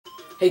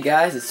Hey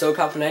guys, it's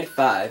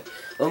SoCop95.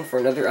 Welcome for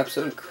another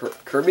episode of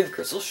Kirby the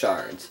Crystal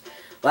Shards.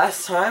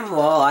 Last time,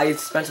 well, I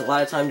spent a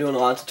lot of time doing a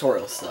lot of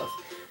tutorial stuff.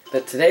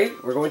 But today,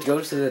 we're going to go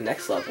to the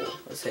next level.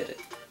 Let's hit it.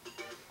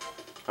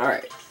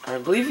 Alright, I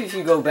believe if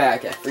you go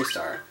back at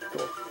 3-star.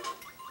 Cool.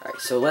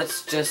 Alright, so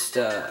let's just,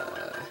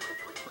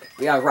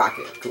 we got a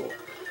rocket. Cool.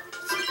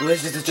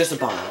 It's just a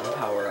bomb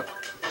power up.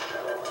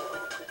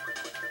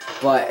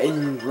 But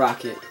in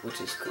rocket, which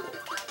is cool.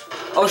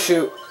 Oh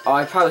shoot. Oh,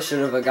 I probably should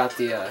have got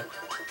the,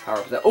 power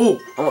up that. Oh,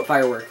 I want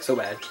firework so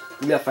bad.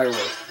 Give me that firework.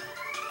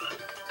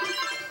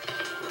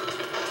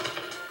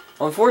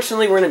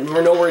 Unfortunately, we're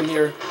nowhere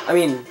near. I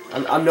mean,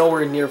 I'm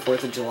nowhere near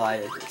 4th of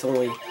July. It's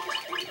only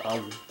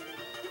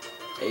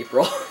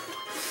April.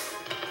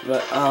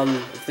 But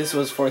if this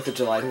was 4th of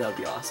July, then that would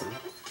be awesome.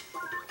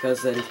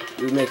 Because then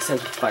it would make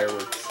sense with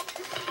fireworks.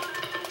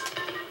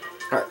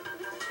 Alright.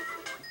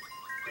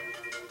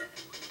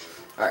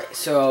 Alright,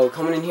 so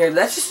coming in here,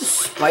 that's just a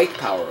spike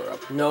power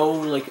up. No,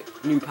 like,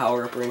 new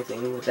power up or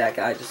anything with that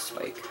guy, just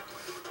spike.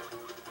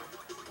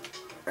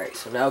 Alright,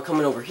 so now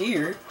coming over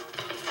here.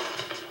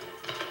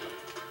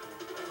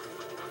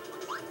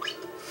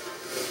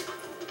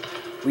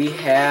 We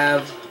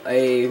have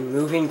a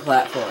moving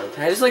platform.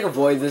 Can I just, like,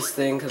 avoid this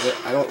thing? Because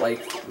I don't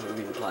like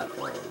moving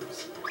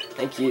platforms.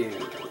 Thank you.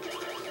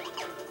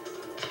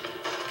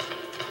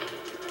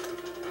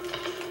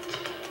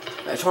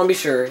 I just want to be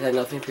sure that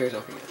nothing appears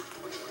over here.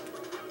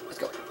 Let's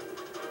go.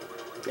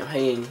 Now,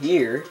 hang in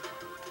here.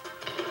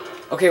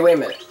 Okay, wait a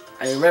minute.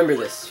 I remember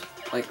this,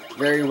 like,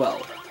 very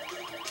well.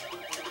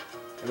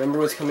 I remember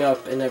what's coming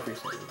up and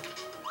everything.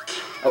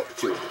 Oh,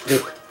 shoot.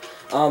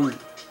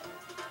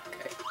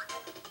 Okay.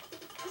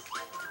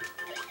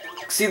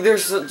 See,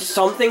 there's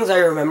some things I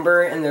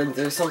remember, and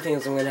there's some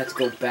things I'm gonna have to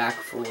go back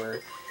for.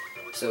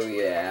 So,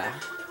 yeah.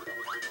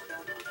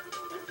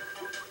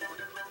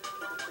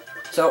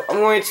 So, I'm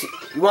going to...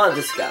 You want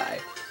this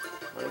guy.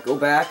 I'm gonna go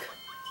back.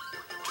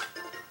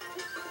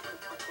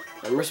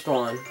 And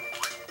respawn.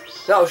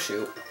 Oh,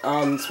 shoot.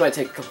 This might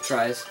take a couple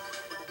tries.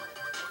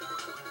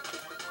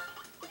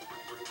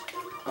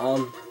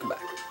 Come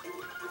back.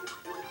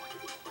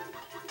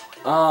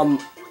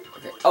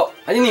 Okay. Oh,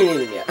 I didn't even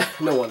need him yet.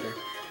 No wonder.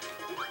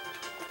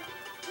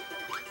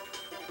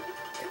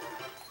 Okay.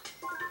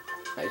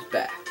 Now he's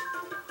back.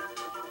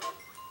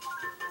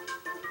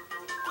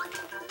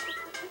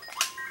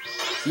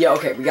 Yeah,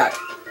 okay, we got it.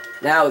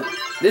 Now,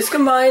 this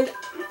combined,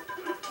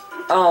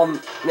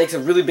 makes a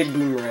really big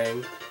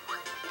boomerang.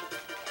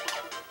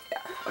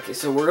 Yeah, okay,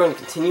 so we're going to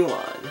continue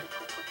on.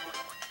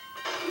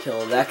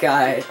 Killing that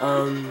guy,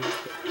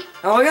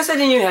 Oh, I guess I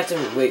didn't even have to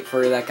wait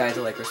for that guy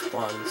to, like,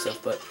 respawn and stuff,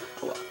 but,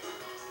 oh well.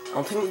 I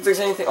don't think there's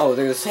anything. Oh,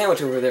 there's a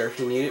sandwich over there if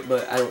you need it,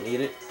 but I don't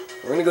need it.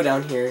 We're gonna go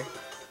down here.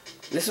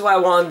 This is why I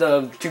wanted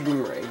the 2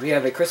 boomerangs. We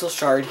have a crystal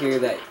shard here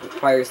that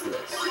requires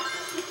this. So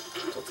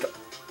let's go.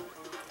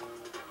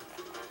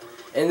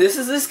 And this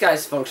is this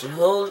guy's function.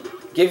 He'll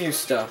give you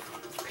stuff.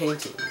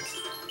 Paintings.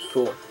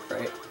 Cool,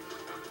 right?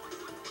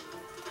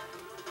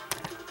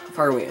 How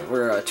far are we in?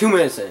 We're 2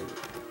 minutes in.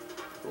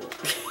 Cool.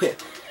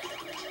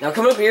 Now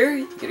come up here,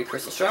 you get a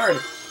crystal shard.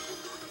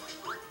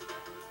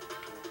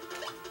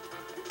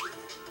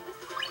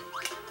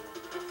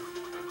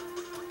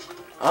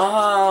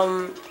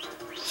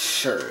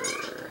 Sure.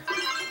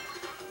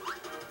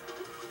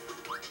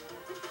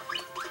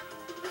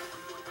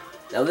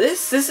 Now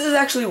this is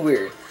actually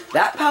weird.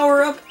 That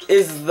power up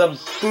is the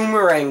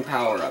boomerang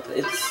power up.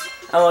 I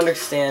don't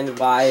understand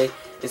why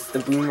it's the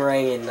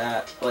boomerang and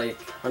not like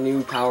a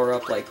new power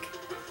up like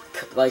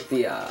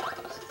the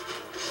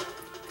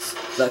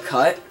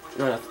cut.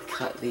 No, not the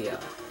cut, the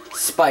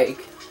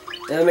spike.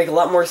 That would make a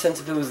lot more sense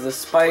if it was the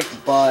spike,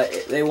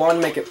 but they want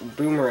to make it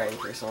boomerang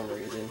for some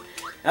reason.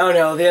 I don't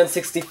know, the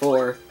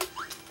N64.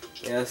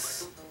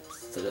 Yes,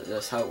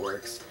 that's how it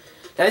works.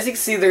 Now, as you can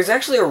see, there's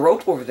actually a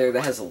rope over there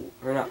that has a,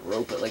 or not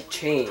rope, but like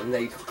chain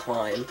that you can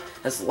climb.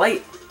 That's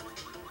light.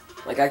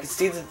 Like, I can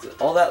see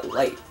all that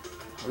light.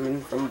 I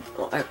mean, from,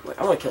 oh, I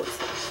want to kill this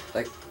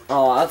thing. Like,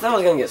 oh, I thought I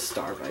was going to get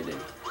starved, but I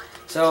didn't.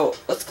 So,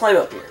 let's climb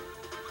up here.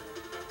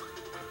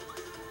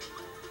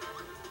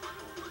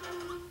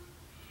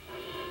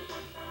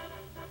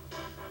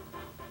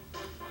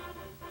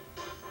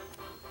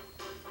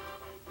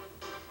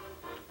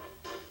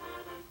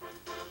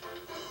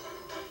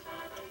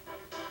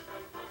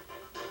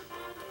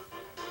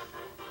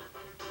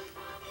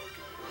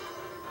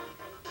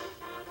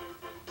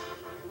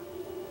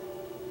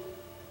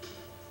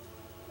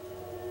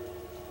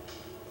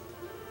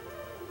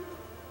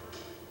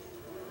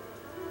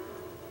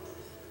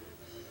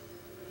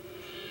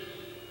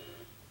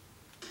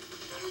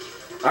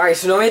 Alright,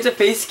 so now we have to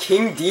face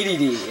King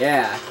DDD,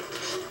 yeah.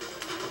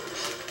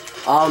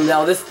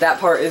 Now that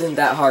part isn't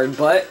that hard,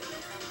 but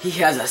he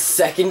has a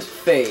second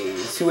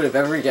phase. Who would have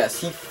ever guessed?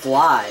 He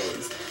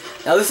flies.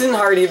 Now this isn't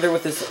hard either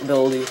with this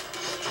ability.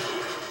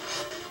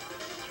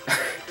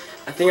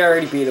 I think I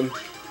already beat him.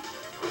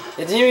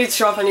 It didn't even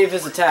show off any of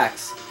his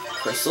attacks.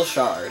 Crystal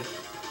Shard.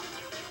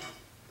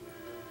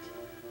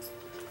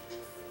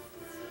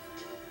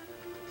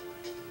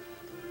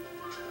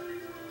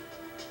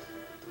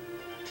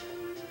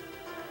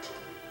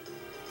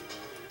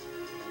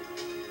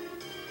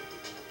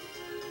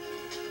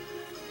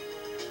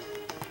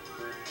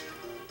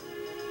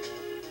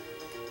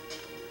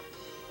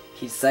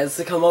 he decides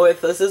to come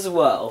with us as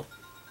well.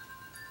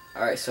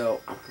 Alright,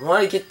 so I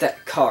want to get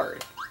that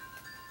card.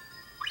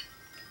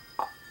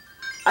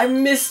 I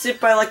missed it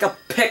by like a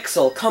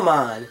pixel, come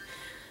on.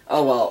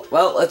 Oh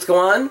well, let's go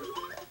on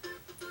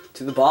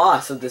to the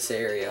boss of this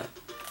area,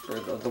 or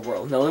the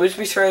world. Now let me just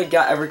be sure I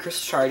got every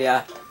crystal shard,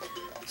 yeah.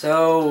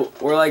 So,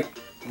 we're like,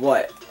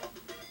 what?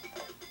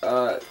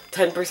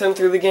 10%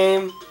 through the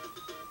game?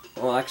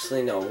 Well,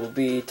 actually no, we'll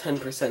be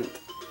 10%.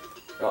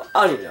 Well,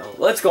 I don't even know.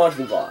 Let's go on to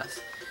the boss.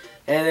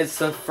 And it's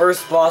the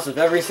first boss of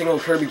every single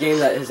Kirby game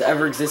that has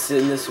ever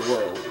existed in this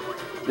world.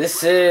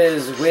 This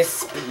is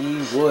Wispy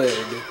Wood.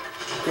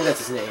 I think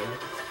that's his name.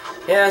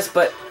 Yes,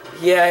 but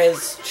he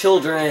has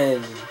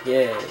children.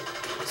 Yay.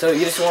 So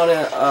you just want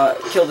to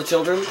kill the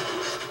children?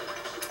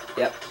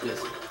 Yep,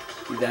 just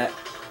do that.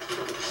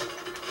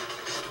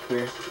 Come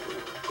here.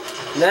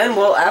 And then,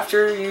 well,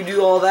 after you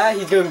do all that,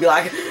 he's gonna be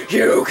like,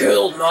 "You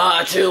killed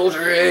my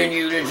children,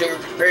 you deserve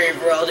to pay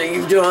for all that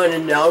you've done,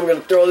 and now I'm gonna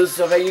throw this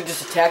stuff at you."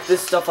 Just attack this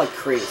stuff like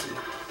crazy.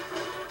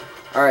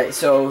 Alright,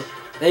 so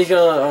then he's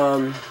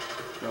gonna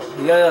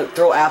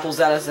throw apples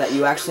at us that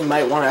you actually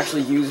might want to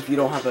actually use if you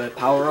don't have a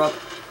power-up.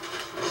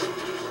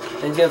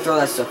 And he's gonna throw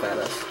that stuff at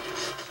us.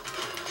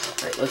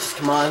 Alright, let's just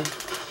come on.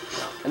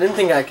 I didn't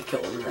think I could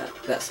kill him in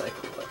that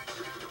cycle, but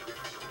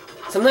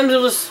sometimes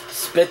he'll just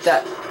spit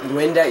that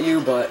wind at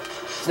you, but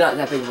it's not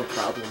that big of a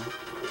problem.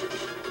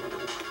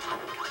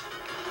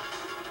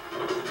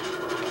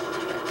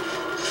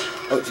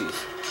 Oh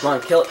jeez. Come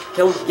on, kill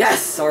him.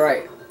 Yes!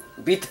 Alright.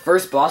 Beat the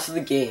first boss of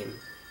the game.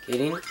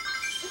 Getting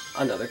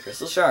another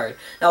crystal shard.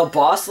 Now,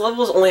 boss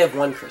levels only have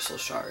 1 crystal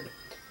shard.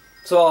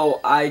 So,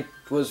 I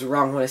was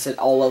wrong when I said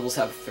all levels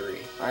have 3.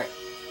 Alright.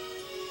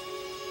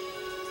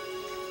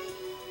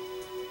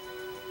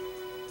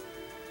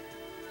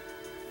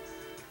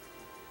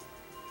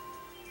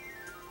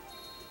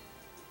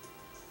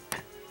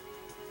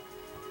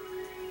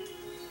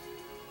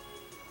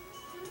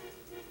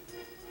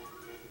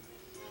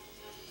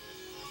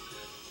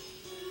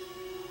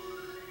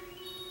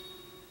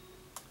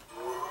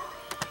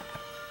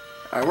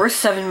 Alright, we're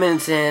 7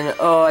 minutes in.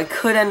 Oh, I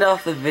could end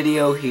off the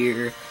video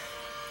here.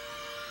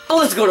 Oh,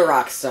 let's go to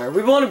Rockstar.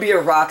 We want to be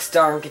a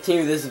Rockstar and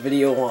continue this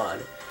video on.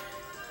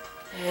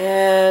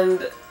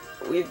 And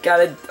we've got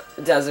a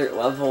desert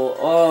level.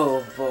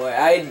 Oh boy,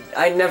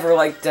 I never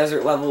liked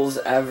desert levels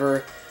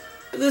ever.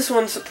 But this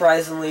one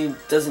surprisingly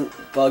doesn't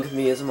bug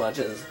me as much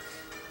as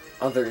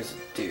others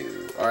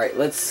do. Alright,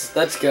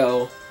 let's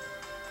go.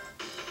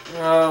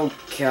 Oh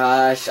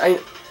gosh,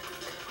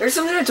 there's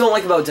something I don't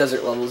like about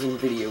desert levels in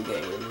video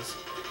games.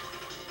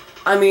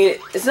 I mean,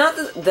 it's not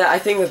that I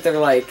think that they're,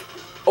 like,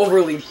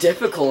 overly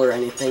difficult or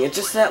anything. It's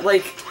just that,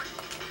 like,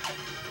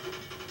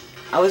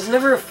 I was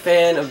never a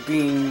fan of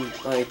being,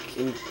 like,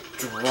 in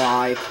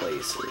dry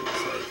places.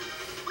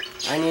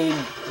 Like, I need,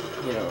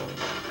 you know,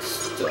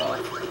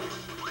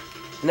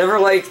 stuff. Never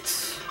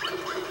liked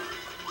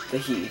the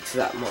heat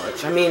that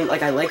much. I mean,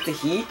 like, I like the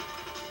heat,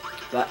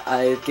 but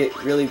I get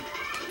really,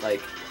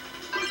 like,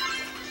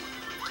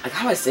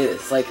 how do I say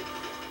this? Like,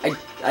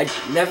 I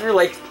never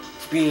liked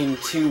being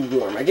too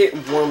warm. I get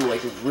warm,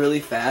 like, really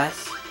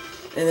fast,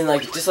 and then,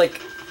 like, just,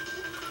 like,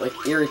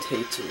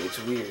 irritates me. It's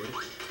weird.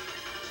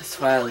 That's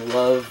why I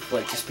love,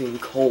 like, just being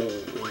cold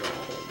and all,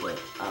 but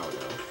I don't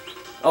know.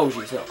 Oh,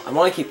 jeez, no. I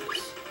want to keep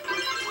this.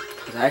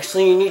 Because I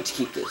actually need to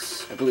keep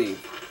this, I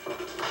believe.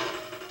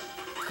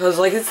 Because,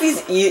 like, it's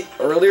these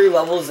earlier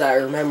levels that I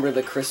remember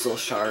the crystal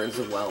shards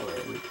well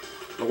in.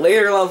 The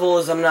later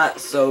levels, I'm not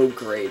so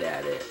great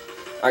at it.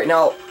 Alright,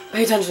 now,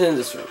 pay attention in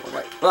this room,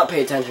 alright? Well, not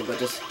pay attention, but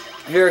just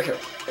be very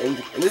careful. In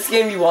this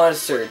game, you want to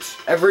search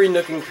every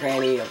nook and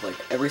cranny of, like,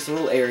 every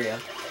single area.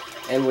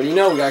 And what do you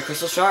know? We got a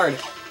crystal shard.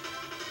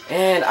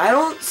 And I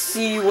don't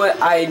see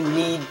what I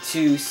need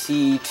to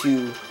see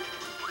to,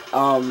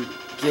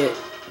 get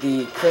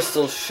the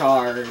crystal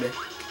shard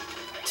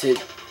to...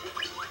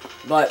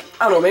 But,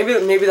 I don't know,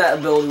 maybe that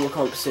ability will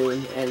come up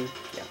soon, and,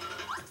 yeah.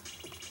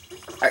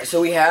 Alright, so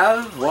we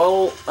have,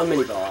 well, a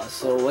mini-boss.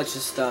 So let's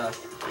just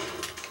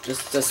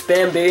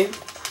spam B.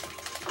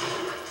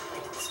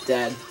 It's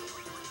dead.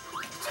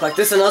 Let's collect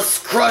this and let's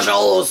crush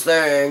all those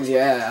things,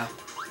 yeah.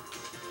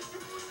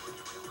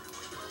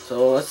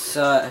 So let's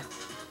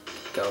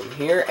go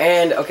here,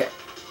 and okay.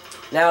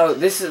 Now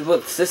this is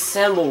what this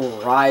sand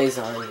will rise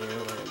on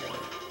you.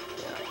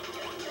 Yeah.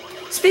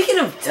 Speaking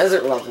of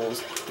desert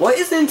levels, what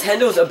is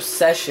Nintendo's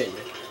obsession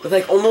with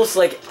like almost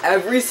like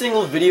every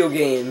single video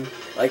game?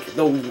 Like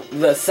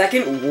the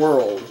second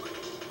world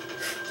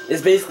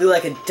is basically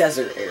like a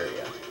desert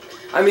area.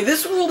 I mean,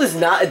 this world is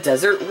not a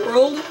desert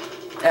world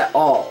at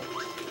all.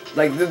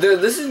 Like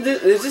this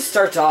just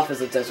starts off as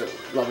a desert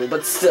level,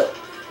 but still.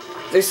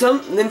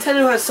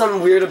 Nintendo has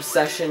some weird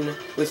obsession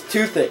with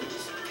two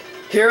things.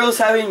 Heroes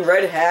having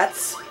red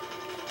hats,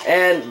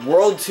 and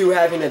World 2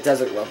 having a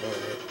desert level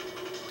in it.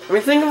 I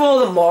mean, think of all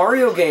the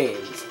Mario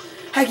games.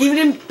 Heck, even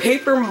in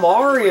Paper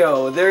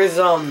Mario, there's,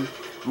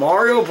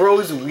 Mario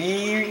Bros.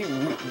 Wii,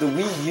 the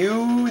Wii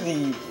U,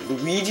 the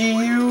Luigi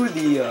U,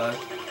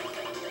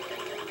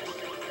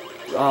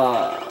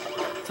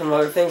 some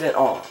other things, and,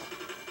 oh,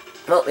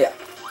 Well, yeah.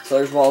 So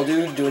there's Wall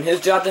Dude doing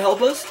his job to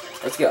help us.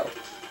 Let's go.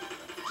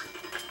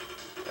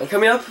 And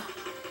coming up,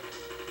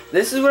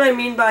 this is what I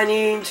mean by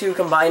needing to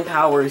combine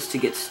powers to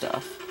get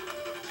stuff.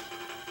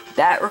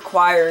 That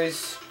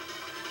requires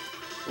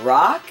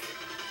rock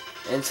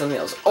and something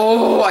else.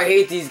 Oh, I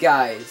hate these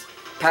guys.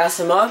 Pass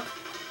them up,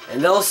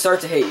 and they'll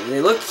start to hate you.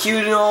 They look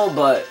cute and all,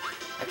 but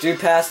after you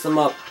pass them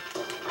up,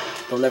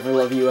 they'll never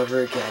love you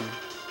ever again.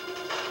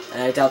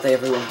 And I doubt they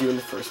ever loved you in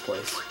the first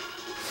place.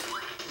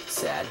 It's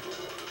sad.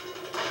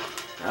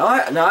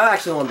 Now I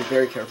actually want to be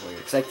very careful here,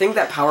 because I think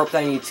that power-up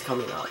that I need is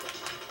coming up.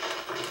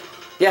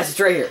 Yes, it's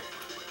right here.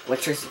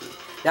 Electricity.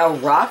 Now,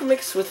 rock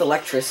mixed with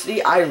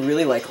electricity, I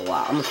really like a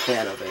lot. I'm a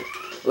fan of it.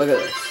 Look at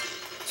this.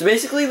 So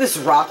basically, this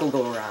rock will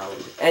go around,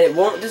 and it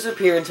won't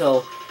disappear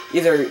until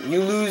either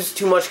you lose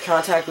too much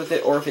contact with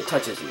it, or if it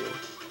touches you.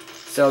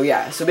 So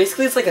yeah, so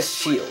basically it's like a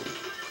shield.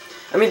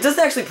 I mean, it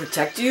doesn't actually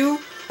protect you,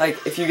 like,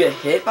 if you get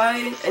hit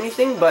by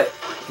anything, but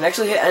it can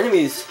actually hit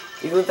enemies,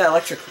 even with that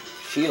electric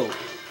shield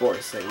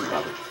force that we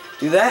probably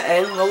do that,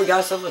 and, well, we got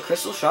ourselves a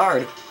crystal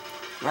shard.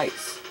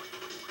 Nice.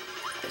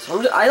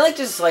 So I like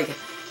just, like,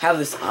 have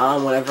this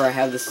on whenever I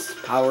have this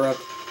power-up.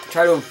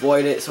 Try to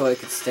avoid it so I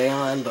could stay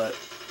on, but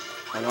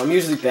I don't know, I'm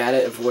usually bad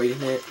at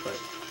avoiding it, but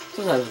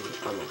sometimes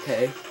I'm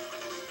okay.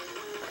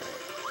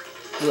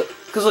 Alright.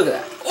 Because look at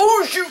that.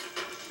 Oh, shoot!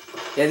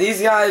 Yeah,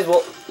 these guys,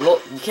 well,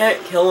 you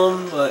can't kill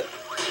them, but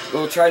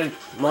they'll try to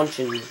munch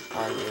on you.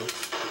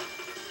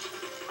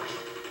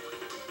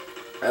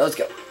 Alright, let's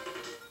go.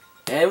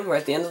 And we're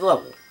at the end of the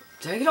level.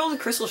 Did I get all the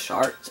crystal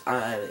shards?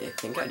 I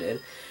think I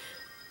did.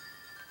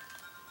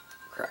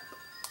 Crap.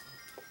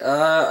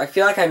 I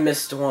feel like I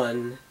missed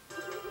one.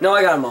 No,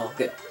 I got them all.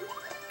 Good.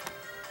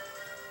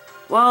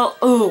 Well,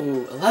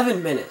 ooh,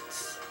 11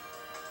 minutes.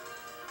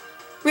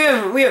 We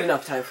have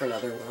enough time for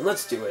another one.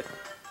 Let's do it.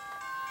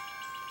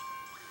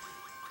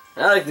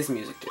 I like this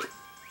music too.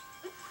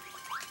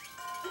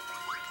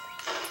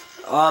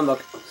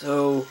 Okay,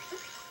 so,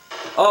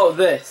 oh,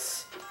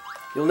 this.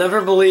 You'll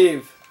never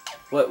believe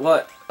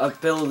what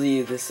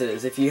ability this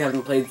is if you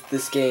haven't played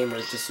this game or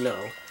just know.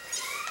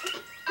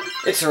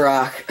 It's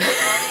rock.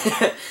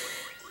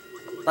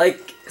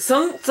 Like,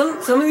 some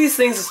of these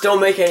things just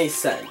don't make any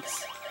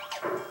sense.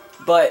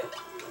 But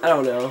I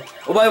don't know.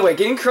 Oh, by the way,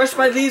 getting crushed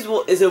by these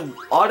is an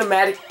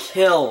automatic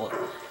kill.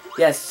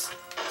 Yes,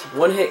 it's a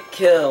one-hit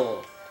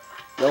kill.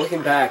 No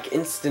looking back,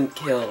 instant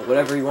kill,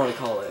 whatever you want to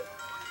call it.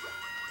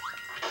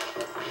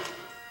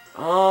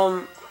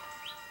 I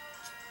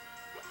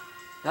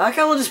like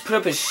how we'll just put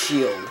up a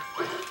shield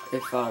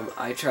if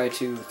I try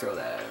to throw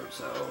that at him,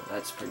 so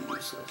that's pretty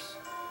useless.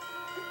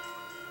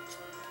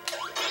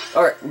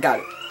 Alright, got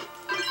it.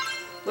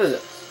 What is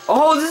it?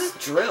 Oh, this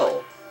is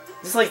drill.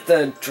 This is like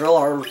the drill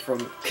arm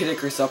from Kid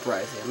Icarus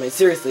Uprising. I mean,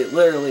 seriously, it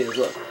literally is.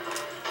 Look.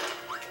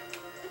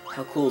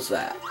 How cool is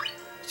that?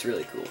 It's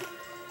really cool.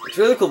 What's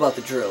really cool about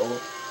the drill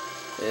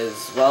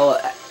is, well,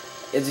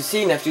 as you've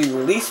seen, after you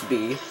release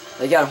B,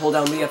 like, you gotta hold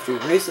down B after you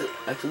release it,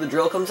 after the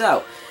drill comes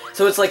out.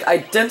 So it's like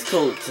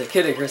identical to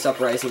Kid Icarus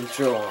Uprising's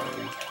drill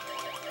arm.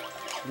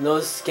 And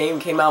this game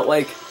came out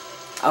like,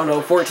 I don't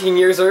know, 14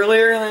 years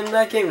earlier than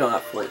that game? No,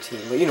 not 14,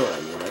 but you know what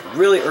I mean. Like,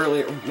 really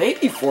earlier,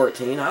 maybe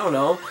 14, I don't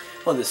know.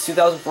 Well, this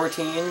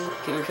 2014,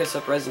 Kid Icarus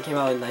Uprising came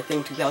out in, I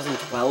think,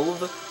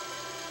 2012.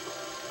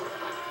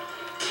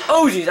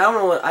 Oh, jeez, I don't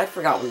know I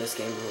forgot when this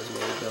game was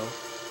made, though.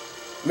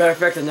 Matter of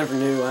fact, I never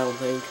knew, I don't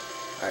think.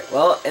 Alright,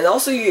 well, and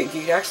also you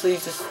can actually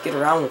just get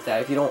around with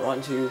that if you don't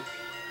want to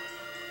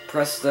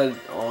press the,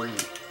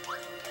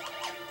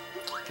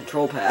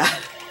 control pad.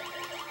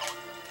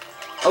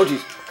 Oh,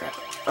 jeez, crap.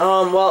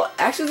 Well,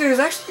 actually, there's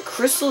actually a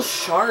crystal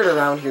shard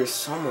around here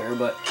somewhere,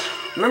 but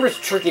remember, it's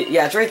tricky.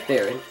 Yeah, it's right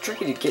there. It's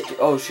tricky to get to.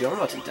 Oh, shoot, I'm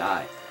about to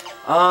die.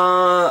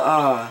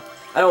 I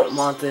don't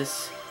want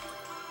this.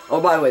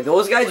 Oh, by the way,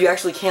 those guys, you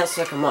actually can't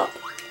suck them up.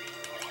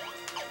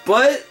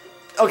 But,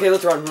 okay,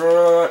 let's run.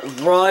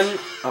 Run.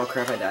 Oh,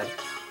 crap, I died.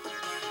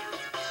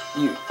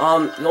 The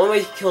only way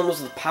you can kill them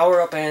was with power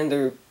up and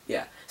they're,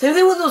 yeah. Same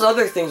thing with those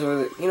other things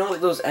where, you know,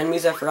 those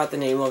enemies, I forgot the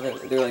name of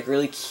it. They're, like,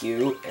 really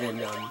cute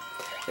and,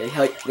 they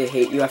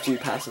hate you after you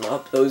pass them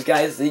up. Those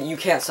guys, you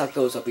can't suck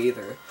those up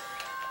either.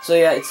 So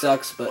yeah, it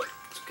sucks, but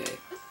it's okay.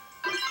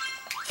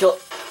 Kill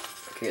it.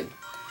 Okay, good.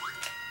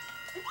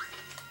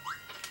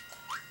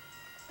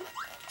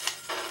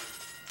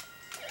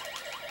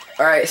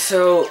 Alright,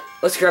 so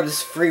let's grab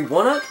this free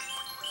 1-up.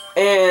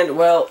 And,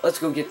 well, let's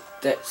go get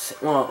that.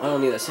 Well, I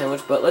don't need that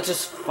sandwich, but let's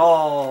just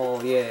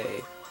fall.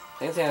 Yay.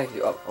 Same thing I can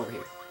do. Oh, over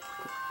here.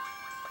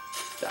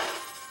 Cool. Die.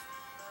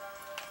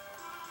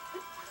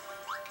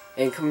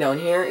 And come down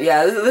here.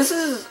 Yeah, this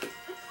is...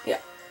 Yeah.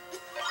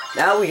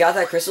 Now we got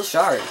that crystal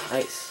shard.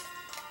 Nice.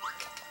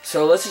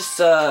 So let's just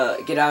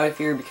get out of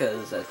here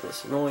because that's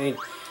just annoying.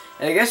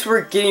 And I guess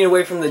we're getting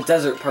away from the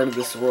desert part of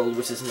this world,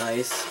 which is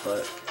nice.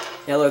 But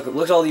yeah, look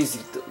at all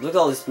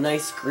this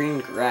nice green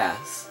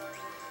grass.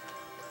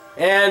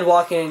 And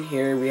walking in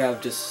here, we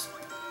have just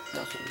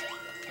nothing,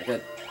 like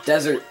a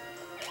desert,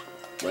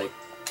 like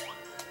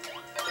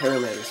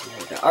pyramid or something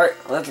like that. All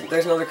right, well,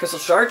 there's another crystal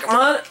shard. Come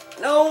on!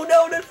 No,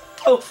 no, no!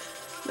 Oh,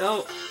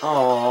 no.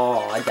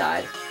 Oh, I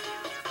died.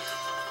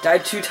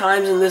 Died 2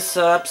 times in this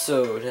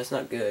episode. That's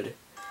not good.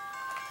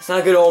 That's not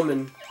a good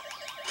omen.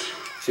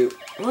 Shoot.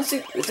 Let's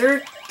see. Is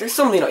there? There's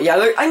something up.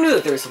 Yeah, I knew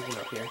that there was something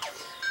up here.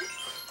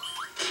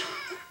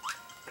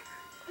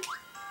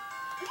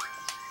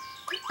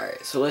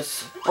 Alright, so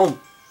let's... Oh,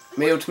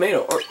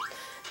 tomato. Or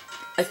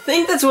I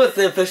think that's what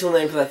the official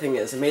name for that thing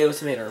is. Tomato,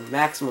 or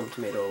maximum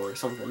tomato, or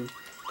something.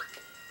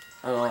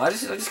 I don't know. I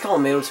just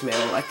call it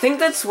tomato. I think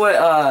that's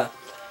what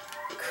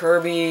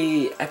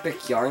Kirby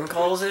Epic Yarn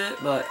calls it,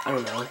 but I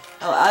don't know.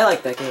 I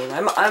like that game.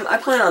 I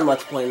plan on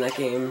let's playing that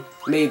game.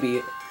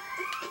 Maybe.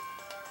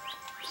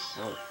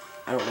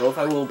 I don't know if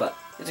I will, but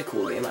it's a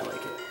cool game. I like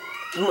it.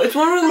 It's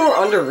one of the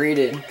more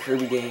underrated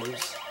Kirby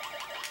games.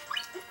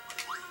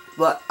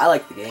 But I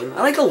like the game.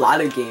 I like a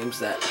lot of games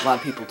that a lot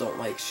of people don't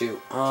like.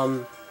 Shoot.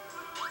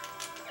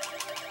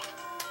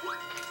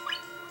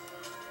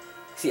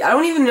 See, I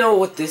don't even know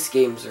what this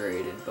game's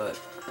rated, but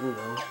I don't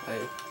know.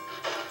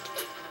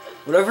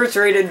 Whatever it's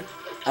rated,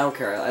 I don't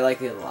care. I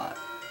like it a lot.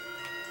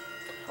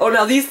 Oh,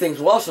 now these things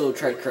will also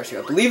try to crush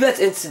you. I believe that's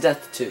instant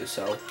death too,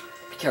 so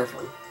be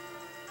careful.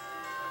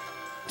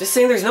 Just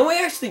saying, there's no way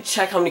to actually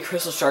check how many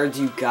crystal shards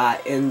you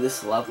got in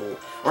this level,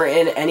 or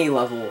in any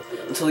level,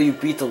 until you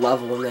beat the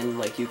level, and then,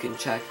 like, you can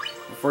check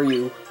before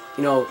you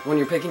know, when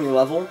you're picking your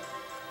level.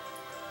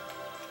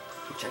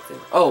 Check them.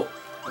 Oh,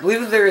 I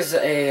believe that there's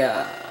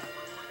a,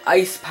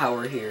 ice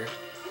power here.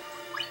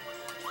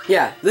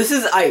 Yeah, this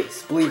is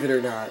ice, believe it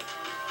or not.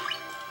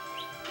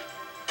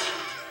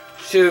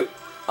 Shoot.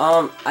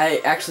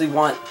 I actually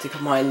want to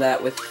combine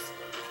that with,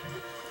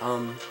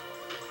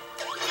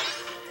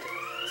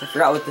 I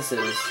forgot what this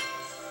is.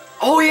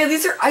 Oh yeah,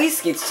 these are ice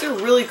skates. These are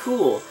really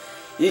cool.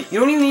 You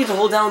don't even need to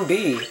hold down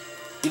B. You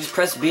just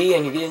press B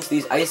and you get into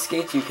these ice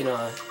skates. You can,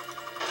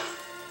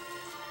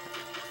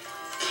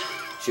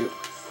 shoot.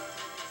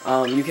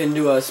 You can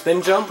do a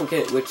spin jump,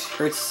 which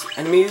hurts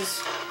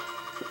enemies.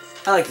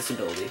 I like this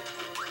ability.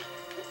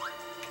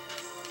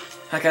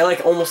 Heck, I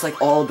like almost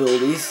like all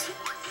abilities.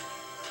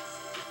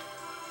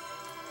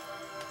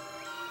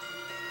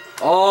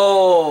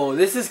 Oh,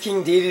 this is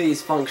King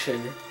Dedede's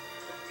function.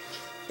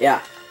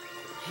 Yeah.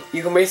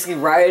 You can basically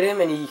ride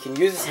him and he can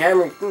use his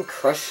hammer and he can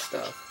crush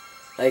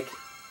stuff. Like,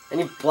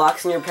 any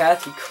blocks in your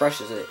path, he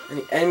crushes it.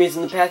 Any enemies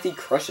in the path, he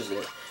crushes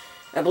it.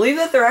 I believe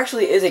that there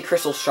actually is a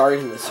crystal shard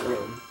in this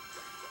room.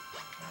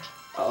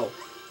 Uh-oh.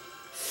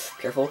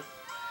 Careful.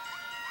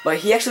 But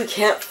he actually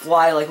can't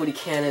fly like what he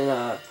can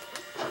in,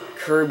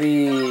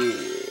 Kirby...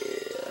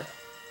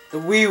 The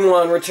Wii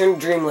one, Return to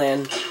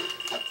Dreamland.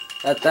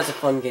 That's a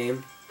fun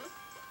game.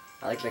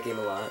 I like that game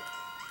a lot.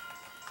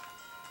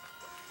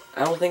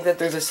 I don't think that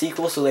there's a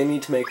sequel, so they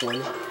need to make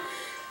one.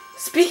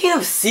 Speaking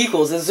of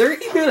sequels, is there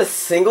even a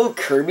single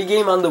Kirby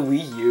game on the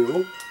Wii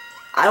U?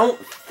 I don't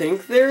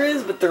think there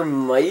is, but there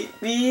might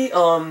be.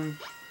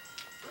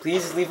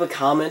 Please leave a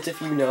comment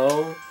if you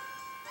know.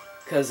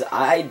 Because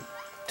I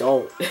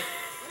don't.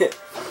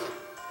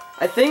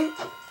 I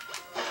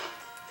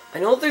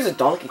know that there's a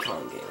Donkey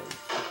Kong game.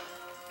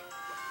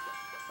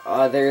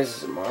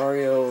 There's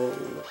Mario.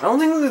 I don't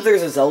think that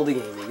there's a Zelda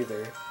game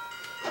either.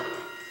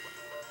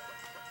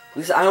 At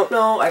least I don't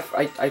know.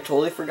 I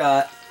totally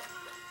forgot.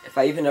 If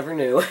I even ever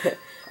knew.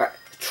 Alright,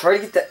 try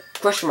to get that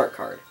question mark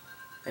card.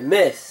 I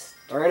missed.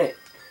 Darn it.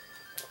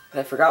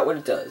 I forgot what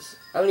it does.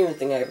 I don't even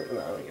think I ever. No,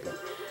 I don't even know.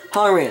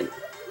 Hollerman.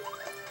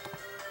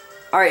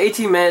 Alright,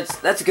 18 minutes.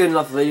 That's a good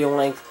enough video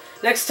length.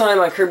 Next time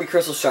on Kirby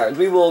Crystal Shards,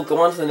 we will go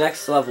on to the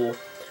next level,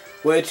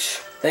 which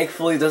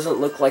thankfully doesn't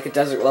look like a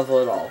desert level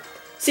at all.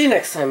 See you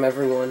next time,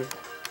 everyone.